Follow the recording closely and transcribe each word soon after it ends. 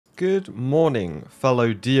Good morning,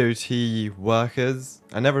 fellow DOT workers.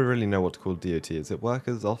 I never really know what to call DOT. Is it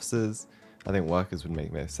workers, officers? I think workers would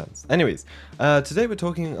make most sense. Anyways, today we're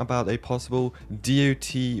talking about a possible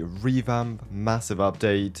DOT revamp massive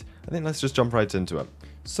update. I think let's just jump right into it.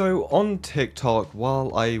 So on TikTok,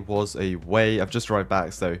 while I was away, I've just arrived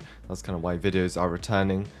back, so that's kind of why videos are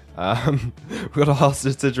returning. We've got a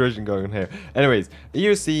hostage situation going on here. Anyways,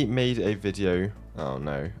 ERLC made a video. Oh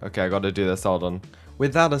no. Okay, I gotta do this. Hold on.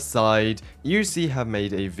 With that aside, ERLC have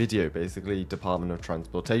made a video, basically Department of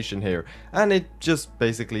Transportation here, and it just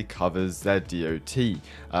basically covers their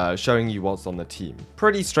DOT, showing you what's on the team.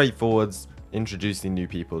 Pretty straightforward, introducing new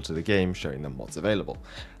people to the game, showing them what's available.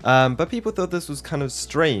 But people thought this was kind of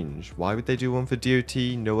strange. Why would they do one for DOT,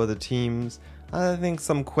 no other teams? I think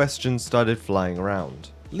some questions started flying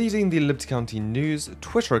around, leading the Liberty County News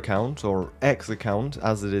Twitter account, or X account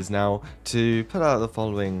as it is now, to put out the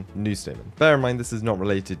following news statement. Bear in mind this account's not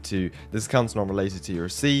related to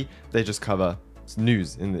ERLC, they just cover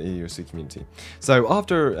news in the ERLC community. So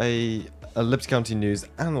after a Liberty County News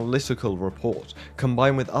analytical report,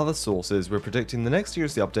 combined with other sources, we're predicting the next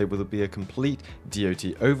ERLC update will be a complete DOT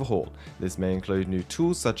overhaul. This may include new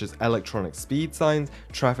tools such as electronic speed signs,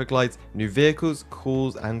 traffic lights, new vehicles,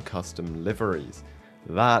 calls, and custom liveries.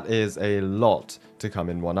 That is a lot to come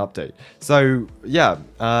in one update. So yeah,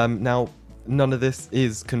 now none of this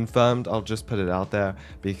is confirmed. I'll just put it out there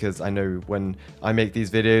because I know when I make these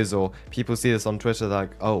videos or people see this on Twitter, they're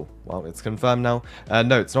like, oh, well, it's confirmed now.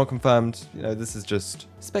 No, it's not confirmed. You know, this is just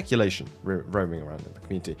speculation roaming around in the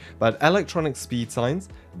community. But electronic speed signs,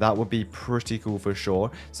 that would be pretty cool for sure.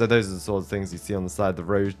 So those are the sort of things you see on the side of the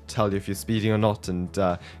road, tell you if you're speeding or not, and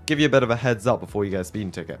give you a bit of a heads up before you get a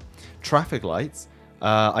speeding ticket. Traffic lights.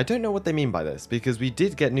 I don't know what they mean by this, because we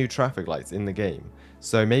did get new traffic lights in the game.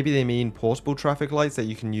 So maybe they mean portable traffic lights that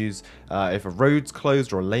you can use if a road's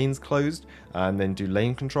closed or a lane's closed, and then do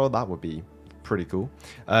lane control. That would be pretty cool.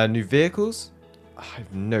 New vehicles. I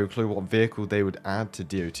have no clue what vehicle they would add to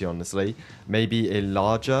DOT, honestly. Maybe a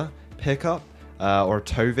larger pickup or a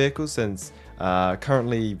tow vehicle, since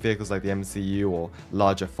currently vehicles like the MCU or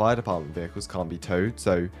larger fire department vehicles can't be towed,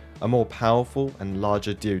 so a more powerful and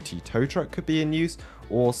larger DOT tow truck could be in use,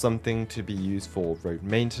 or something to be used for road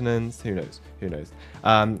maintenance. Who knows?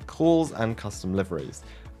 Calls and custom liveries.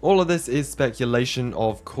 All of this is speculation,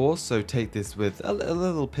 of course, so take this with a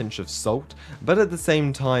little pinch of salt, but at the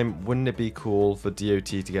same time, wouldn't it be cool for DOT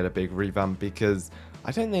to get a big revamp? Because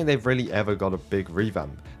I don't think they've really ever got a big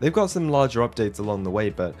revamp. They've got some larger updates along the way,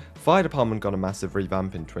 but Fire Department got a massive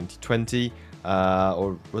revamp in 2020,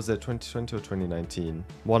 or was it 2020 or 2019?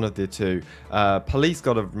 One of the two. Police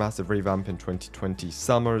got a massive revamp in 2020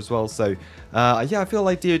 summer as well, so yeah, I feel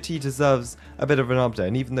like DOT deserves a bit of an update,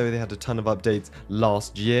 and even though they had a ton of updates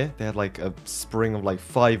last year, they had like a spring of like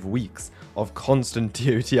 5 weeks of constant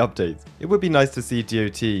DOT updates. It would be nice to see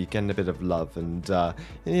DOT getting a bit of love, and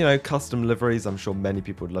you know, custom liveries. I'm sure many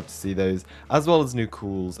people would love to see those, as well as new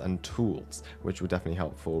calls and tools, which would definitely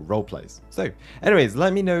help for role plays. So anyways,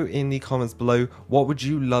 let me know in the comments below, what would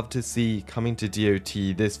you love to see coming to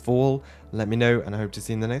DOT this fall? Let me know, and I hope to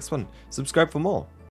see you in the next one. Subscribe for more.